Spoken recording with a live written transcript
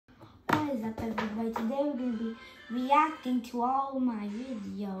What is up, everybody? Today we're going to be reacting to all my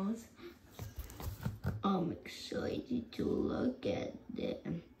videos. I'm excited to look at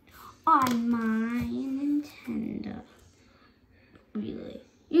them on my Nintendo. Really?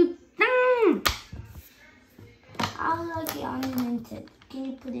 I'll look it on the Nintendo. Can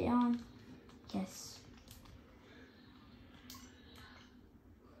you put it on? Yes.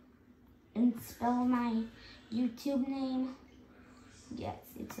 And spell my YouTube name. Yes,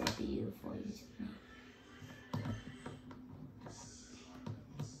 it's a beautiful YouTube name.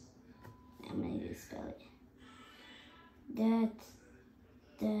 I'm going to spell it. There it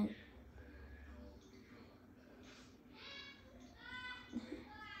is.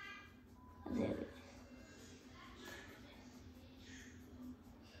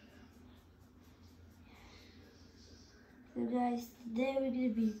 So guys, today we're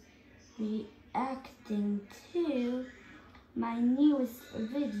going to be reacting to my newest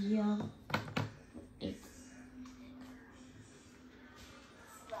video. This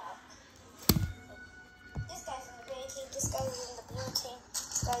guy's in the gray team, this guy's in the blue team,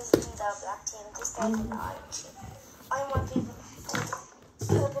 this guy's in the black team, this guy's in the orange team. I'm one people in the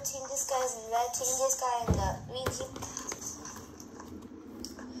purple team, this guy's in the red team, this guy in the green team.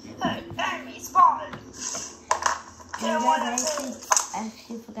 Hey, enemy spotted! I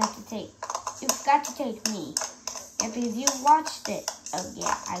actually forgot to take. You forgot to take me. Yeah, because you watched it. Oh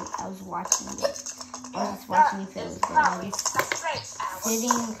yeah, I was watching it. I was just watching if it was good.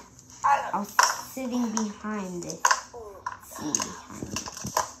 I was sitting behind this. Sitting behind it.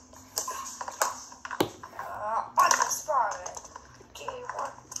 I just spotted. Okay,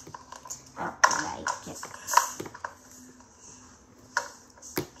 what? I like it.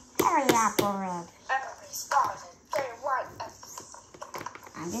 Hurry up, Rob. Enemy spotted. Okay, what?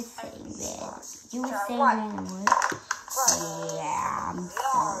 I'm just saying that. You were saying anyway. Yeah, I'm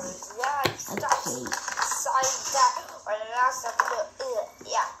sorry. Okay.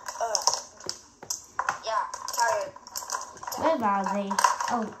 Where are they?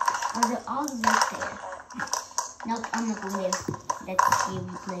 Oh, are they all right there? Nope, I'm not going there. That's the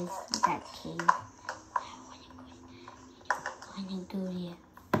scary place. That cave. I want to go there.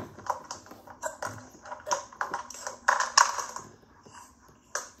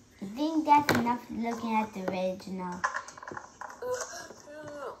 I think that's enough looking at the original.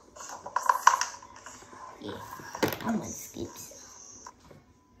 Yeah, I'm gonna skip some.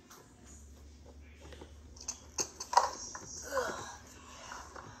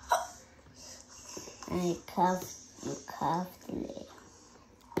 You cuffed it.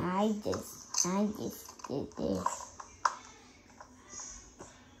 I just did this.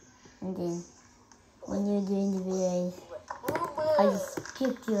 And then when you're doing the videos, I just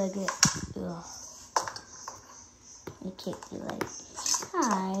kicked you like it. Ugh. I kicked you like,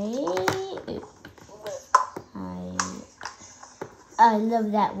 hi. Hi. I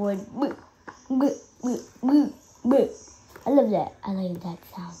love that word. I love that. I like that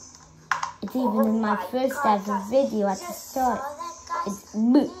sound. It's even in my first ever video at the start. It's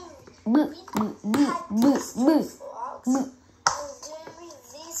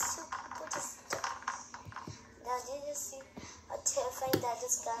That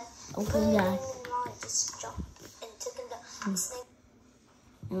this guy open that. just jumped and took in the snake.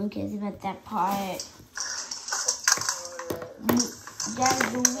 No one cares about that part. Guys,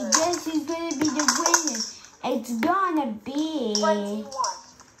 guess who's gonna be the winner? It's gonna be 1v1.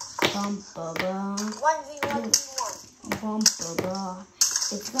 Bumper. 1v1v1. Bumper.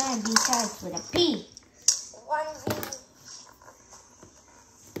 It's gonna be starts with a P. 1v.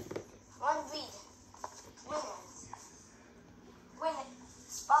 Winner.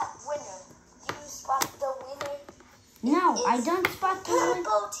 Spot winner. You spot the winner. No, I don't spot the winner.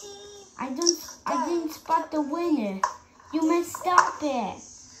 Purple team. I didn't spot the winner. You must stop it.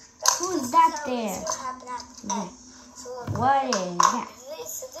 Who's that there? What is that?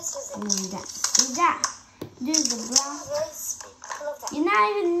 Who's that? There's the black. You're not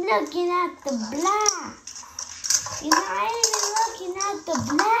even looking at the black. You're not even looking at the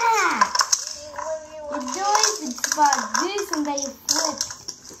black. You don't even spot this and then you flip.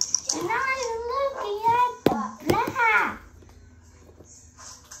 You're not even looking at the black.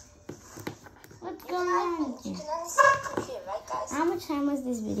 What's going on with you? How much time was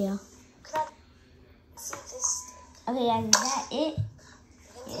this video? Okay guys, is that it?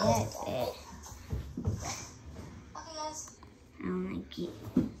 Yeah, that's it. Okay guys. I don't like it.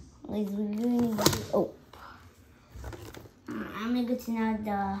 Like we're going to do, oh. I'm gonna go to now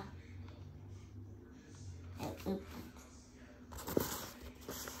the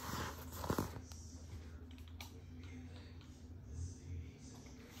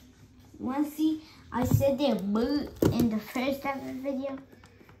Want to see? I said their boot in the first half of the video.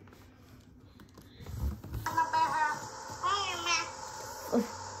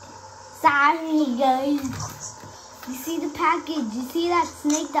 Sorry, guys. You see the package? You see that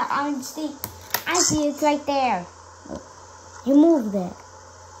snake, the orange snake? I see it's right there. You move there.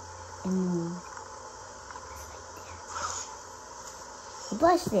 And move. You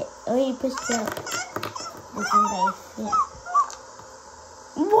pushed it. Or you pushed it. This one guy. Yeah.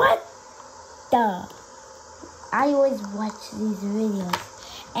 What the? I always watch these videos.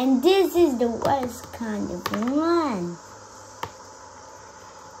 And this is the worst kind of one.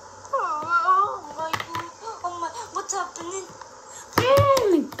 What's happening? Oh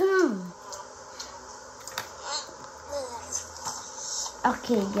my god.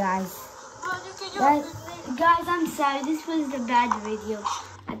 Okay, guys. Guys, I'm sorry. This was the bad video.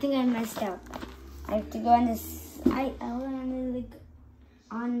 I think I messed up. I have to go on this. I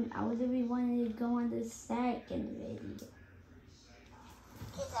wanted to go on the second video.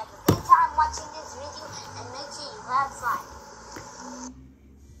 Kids, have a good time watching this video and make sure you have fun.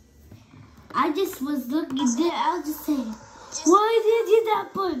 I just was looking there. I was just saying, why did you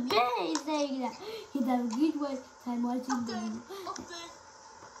not put Barry saying that? He'd have a good time watching the video. Okay.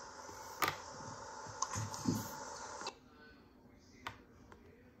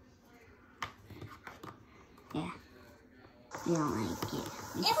 Yeah. You don't like it.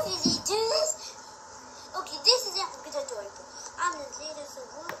 If you do this, okay, this is after Peter Jordan. I'm the leader, so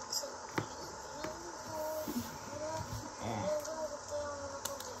what?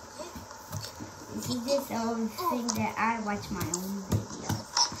 This is just the only thing that I watch my own videos.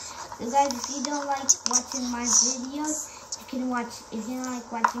 So guys, if you don't like watching my videos, you can watch, if you don't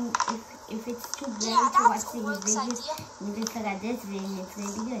like watching, if it's too late to watch these videos, you just look at this video and it's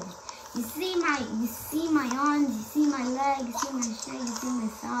really good. You see my arms, you see my legs, you see my shirt, you see my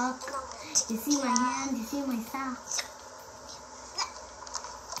socks, you see my hands, you see my socks.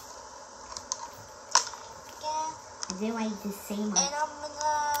 And then I just say my... And I'm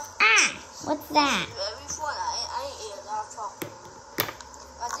gonna... Ah! What's that? Very fun. I ate a lot of popcorn.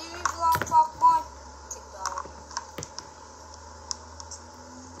 I did eat a lot of popcorn.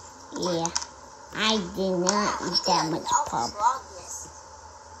 Yeah. I did not eat that much popcorn.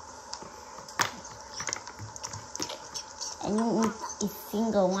 I didn't eat a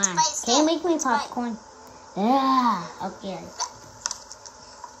single one. Can you make me popcorn? Yeah. Okay.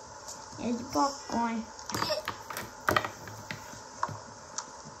 Here's popcorn.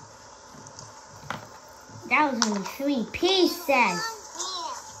 That was only 3 pieces.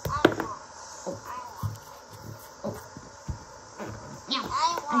 Oh.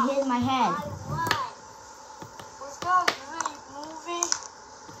 I hit my head. Was that really moving?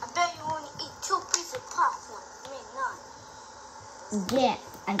 I bet you only ate 2 pieces of popcorn. I mean, none. Yeah,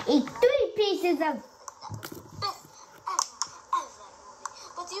 I ate 3 pieces of... Best ever movie.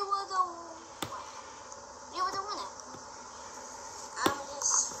 But you were the winner.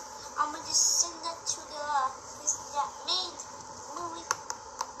 I'm gonna just send that to that made movie.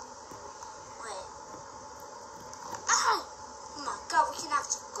 Wait. Oh my god, we can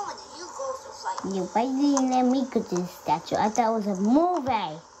actually go in there. You go to fight. You why didn't let me go to the statue? I thought it was a movie.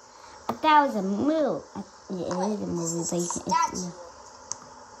 I thought it was a movie. Yeah, it is a movie, but it's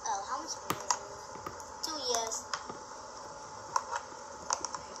Oh, how much? 2 years.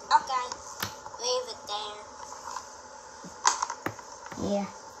 Okay. Leave it there. yeah.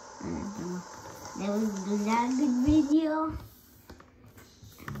 I don't know. Was that a good video?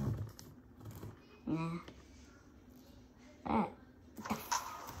 Yeah.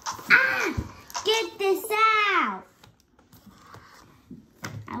 Get this out!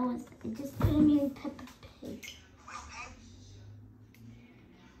 It just put me in Peppa Pig.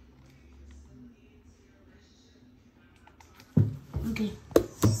 Okay.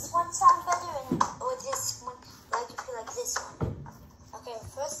 This one sounds better or this one, like you feel like this one. Okay,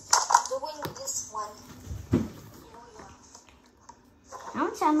 first doing this one.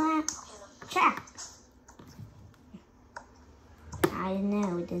 Don't tell me. Check. I don't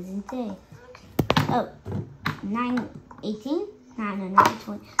know, it doesn't say. Oh, 9:18? No,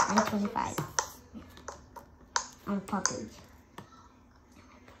 9:25. On the puppet.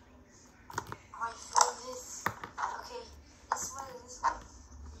 I feel this. Okay, this one.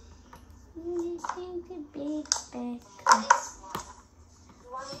 You think the big back. This one. You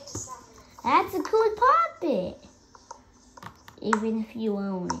want it to sound That's a cool puppet. Even if you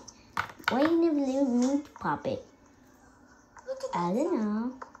own it. Why you never leave me to pop it? Look at that. I don't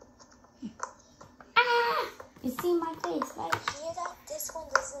know. Ah! You see my face, right? Hear that? This one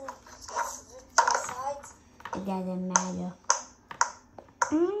doesn't rip to the sides. It doesn't matter.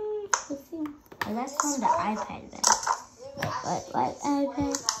 Let's see. Oh, that's from the iPad then. What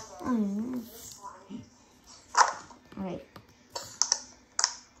iPad? I don't know. Alright.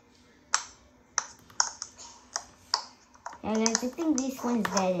 Yeah, guys, I think this one is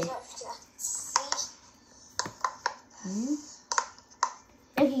better.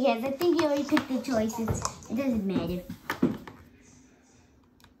 Okay, guys, I think you already picked the choices. It doesn't matter.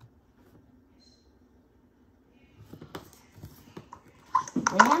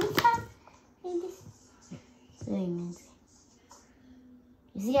 Wait, how many times?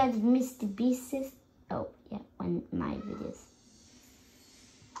 You see how the Mr. Beast is? Oh, yeah, on my videos.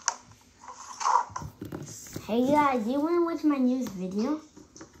 Hey guys, do you want to watch my newest video?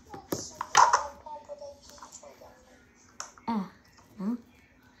 No?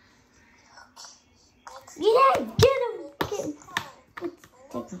 Yeah, get him! Get him!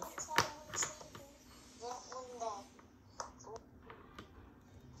 Take him.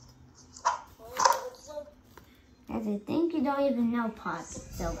 Guys, I think you don't even know Pops,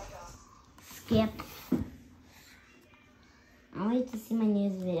 so skip. I'll wait to see my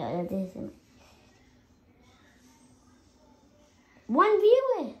newest video. That is one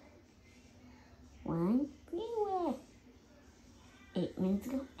viewer. 8 minutes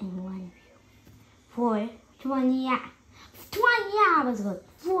ago and 1 view. 20 hours ago.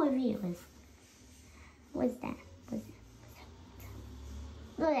 4 viewers. What's that?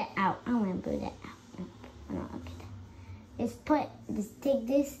 Blow that out. I want to blow that out. No, okay. Just take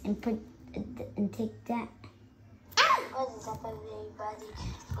this and take that. What is up, everybody?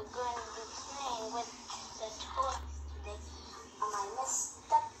 We're going to be playing with the toys today. Am I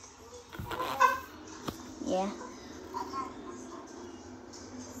messed up? Yeah.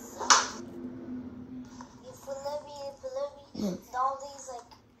 All these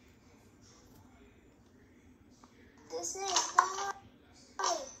this is not.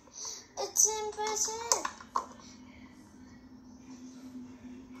 It's in prison.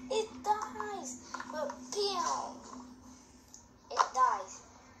 It dies. But it dies.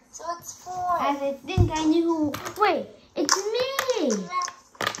 So it's 4. I think I knew who. Wait, it's me.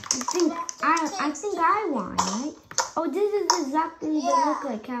 I think I won, right? Oh, this is exactly the look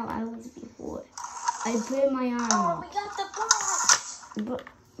like how I was before. I put my arm Oh, up. we got the boss.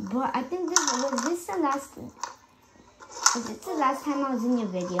 But I think this the last. Was this the last time I was in your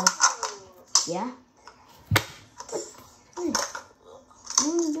video? Yeah.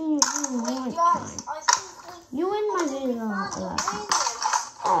 You in my video a lot.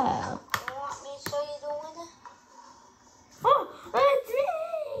 Oh. You want me to show you the winner? Oh, it's me.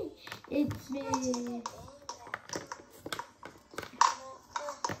 It's me.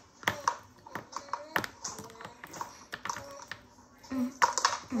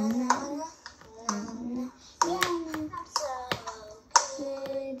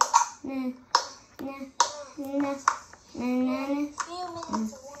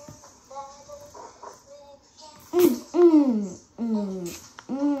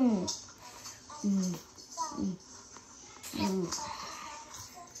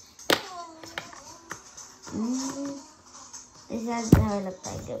 This is how it looks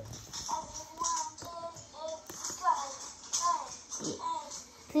like. Yeah.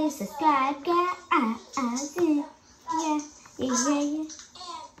 Please subscribe, guys. Yeah.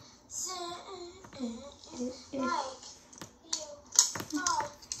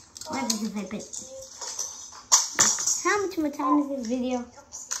 What is if I put? How much more time is this video?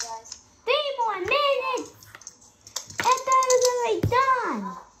 3 more minutes. I thought it was already done.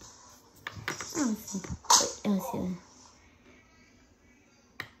 Oh, see.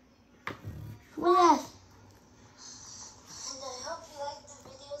 What else? And I hope you like the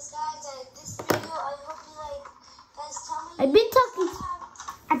videos, guys. This video, I hope you like. Guys, tell me. I've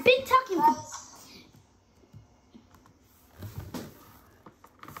been talking. Guys.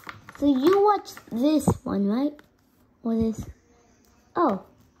 So you watched this one, right? Or this? Oh,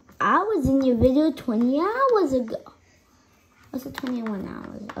 I was in your video 20 hours ago. Also 21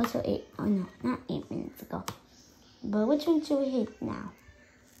 hours. Also 8. Oh no, not 8 minutes ago. But which one should we hit now?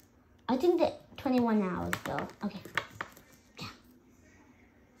 I think that 21 hours ago. Okay. Yeah.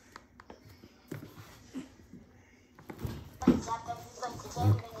 What's up, everybody? Today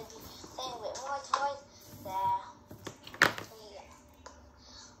we're going to be playing with more toys.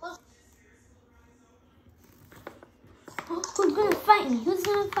 Who's gonna fight me? Who's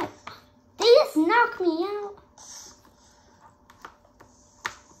gonna fight? They just knocked me out.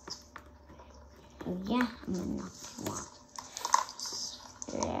 Yeah, I'm gonna knock you out.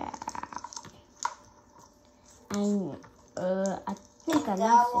 Yeah. I think I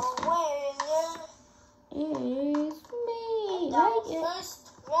lost this one. It's me. Right here.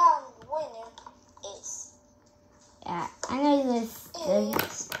 First round winner is. Yeah, I know this.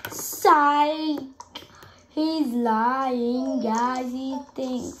 Psych. He's lying, guys. He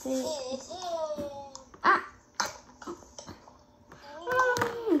thinks it. Ah.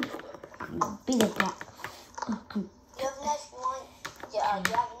 Be the cat. Oh, come. You have enough one. Yeah,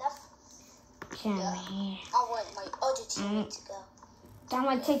 you have enough. Come Yeah. here. I want my other teammate to go. I'm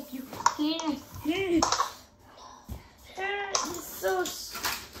gonna take you here. It's so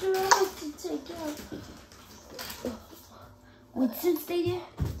strong to take out. Wait, stay there.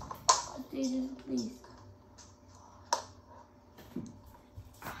 Stay there, please.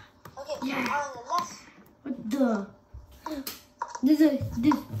 Okay, Yeah. on the left. What the? This. On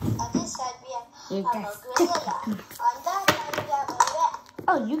this side we have Yeah, a that's gorilla. On that side we have a rat.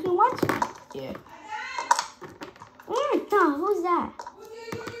 Oh, you can watch it? Yeah. No, who's that?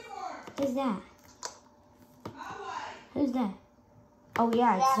 Who's that? Who's that? Oh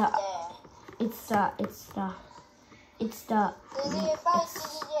yeah, it's the. It's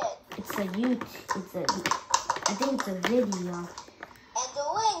the youth. It's a. I think it's a video. And the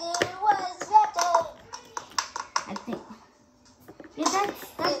winner was Raptor. I think. Yeah,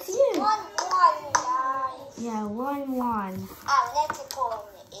 that's you. 1-1, guys. Yeah, 1-1. Our next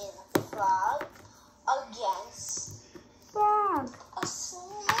opponent is Frog against Frog. a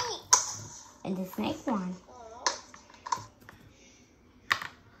snake. And the snake one.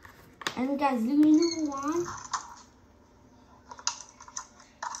 And guys, do you know who won?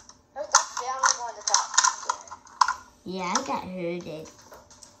 Yeah, I got hurted.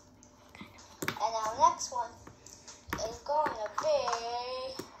 And our next one is going to be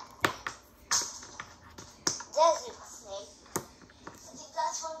Desert Snake. I think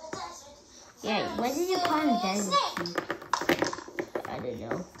that's from the desert. Yeah, what did you call him, Desert Snake? I don't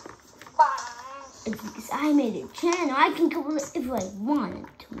know. Bang. It's because I made a channel. I can cover it if I wanted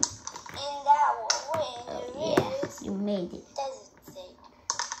to. And our winner Yeah, is you made it. Desert Snake.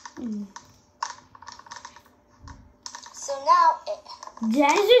 Mm. So now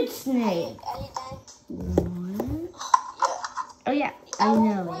Desert Snake. Are you done? One. Yeah. Oh yeah, I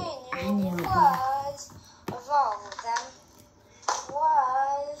know it. I know it. Was of all of them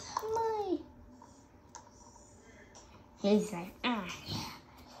was My. He's like,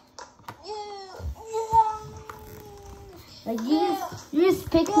 you. Like you just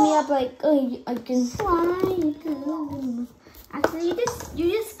picked me up like, oh, I can fly. Actually,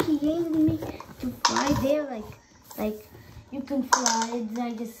 you just created me to fly there, like you can fly. And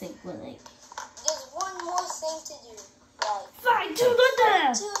I just think, well, like. There's one more thing to do. Like Fly to the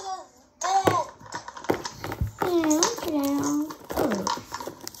death. to the death. Yeah. Oh.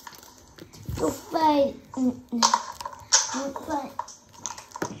 Go fight. Go fight.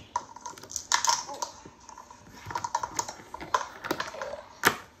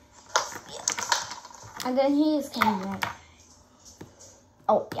 And then he is coming back.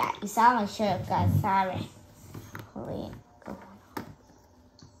 Oh yeah, you saw my shirt, guys. Sorry. Hold on.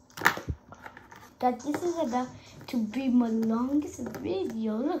 Guys, this is about to be my longest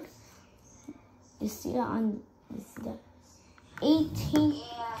video. Look, you see it on this is the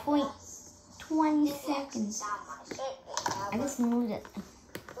 18.20 seconds. I just moved it.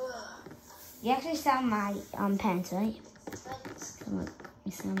 You actually saw my pants, right? Look,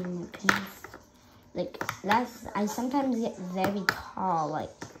 you saw my pants. Like I sometimes get very tall. Like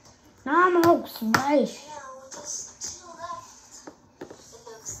now I'm all smashed.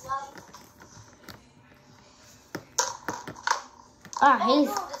 He's.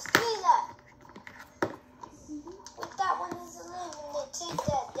 With that one is eliminated. Take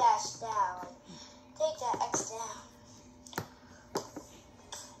that dash down. Take that X down.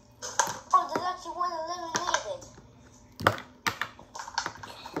 Oh, there's actually one eliminated.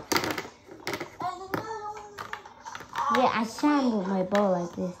 And another one. Yeah, I sound with my ball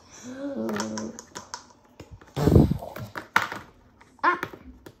like this.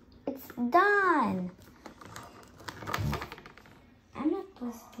 It's done. I'm not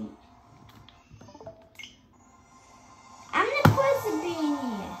supposed to be. I'm not supposed to be in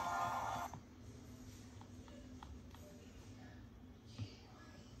here.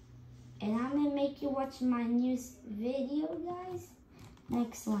 And I'm gonna make you watch my new video, guys.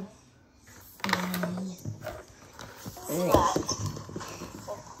 Next one. This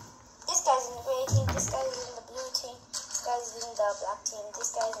guy's in the gray team. This guy's in the blue team. This guy's in the black team.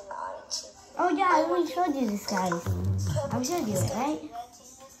 This guy's in the orange team. Oh yeah, I already showed you this, guys. I showed you it, right?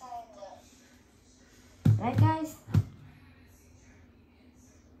 Right, guys?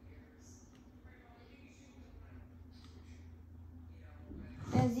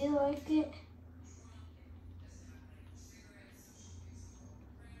 Does you like it?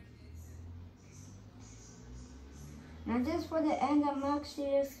 Now just for the end, I'm actually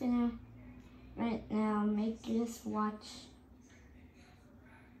just gonna right now make you just watch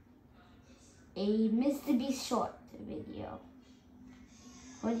a Mr. Beast short video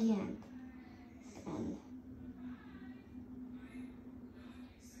for the end. And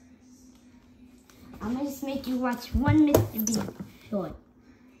I'm gonna just make you watch one Mr. Beast short.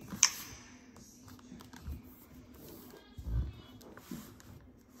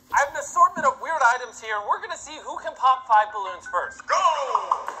 I have an assortment of weird items here, and we're gonna see who can pop 5 balloons first. Go!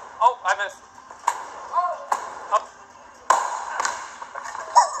 Oh, I missed. Oh.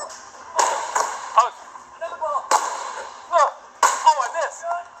 Another ball. Oh, I missed.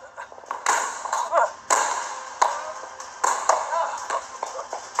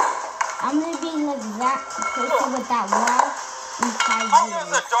 I'm gonna be like that person with that wall in 5 Oh, years.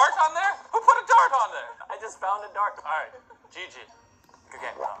 there's a dart on there? Who put a dart on there? I just found a dart. All right, GG. Good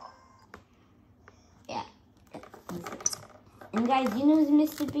game. Yeah. And guys, you know who's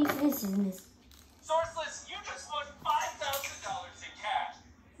Mr. Beast? This is Mr. Sourceless, you just won $5,000 in cash.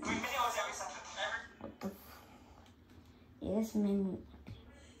 We videos every session. What the f... Yeah, this made me...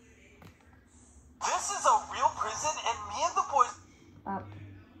 This is a real prison, and me and the boys... Up.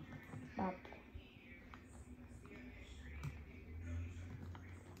 Up.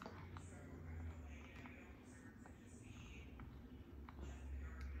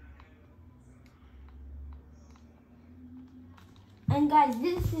 And guys,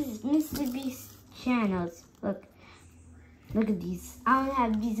 this is Mr. Beast channels. Look at these. I don't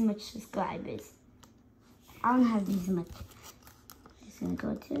have these much subscribers. I don't have these much. Just gonna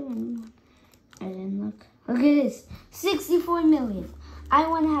go to and then look at this. 64 million. I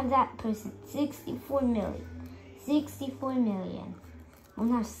want to have that person. 64 million. 64 million. I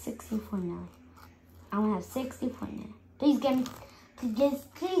want to have 64 million. I want to have 64 million. Please get me.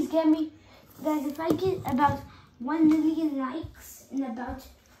 Please get me. Guys, if I get about 1 million likes in about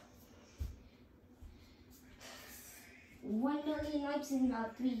 1 million likes in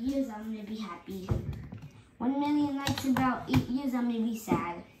about 3 years, I'm gonna be happy. 1 million likes in about 8 years, I'm gonna be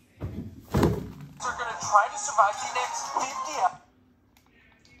sad. We're gonna try to survive the next 50 hours.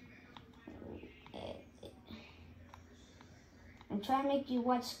 I'm trying to make you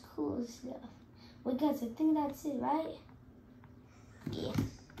watch cool stuff. Well, guys, I think that's it, right? Yeah.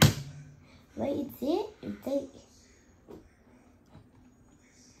 Right, it's it? It's it.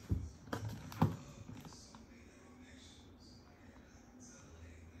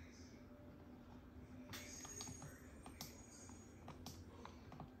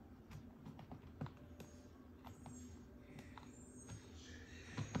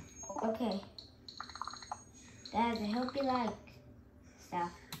 Okay. Guys, I hope you like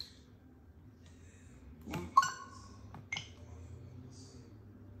stuff. Yeah.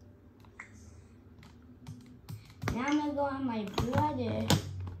 Now I'm gonna go on my brother,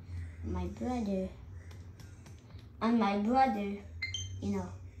 you know,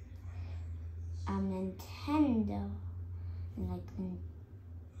 Nintendo, like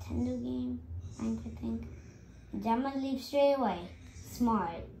Nintendo game, I think. And I'm gonna leave straight away.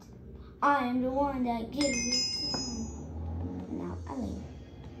 Smart. I am the one that gives you time. Now I leave.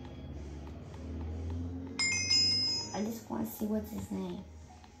 I just want to see what's his name.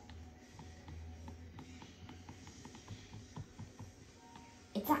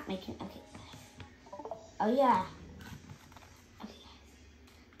 It's not making, okay. Oh yeah. Okay.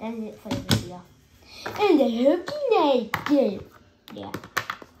 That's it for the video. And I hope you liked it. Yeah.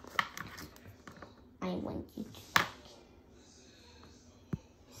 I want you to.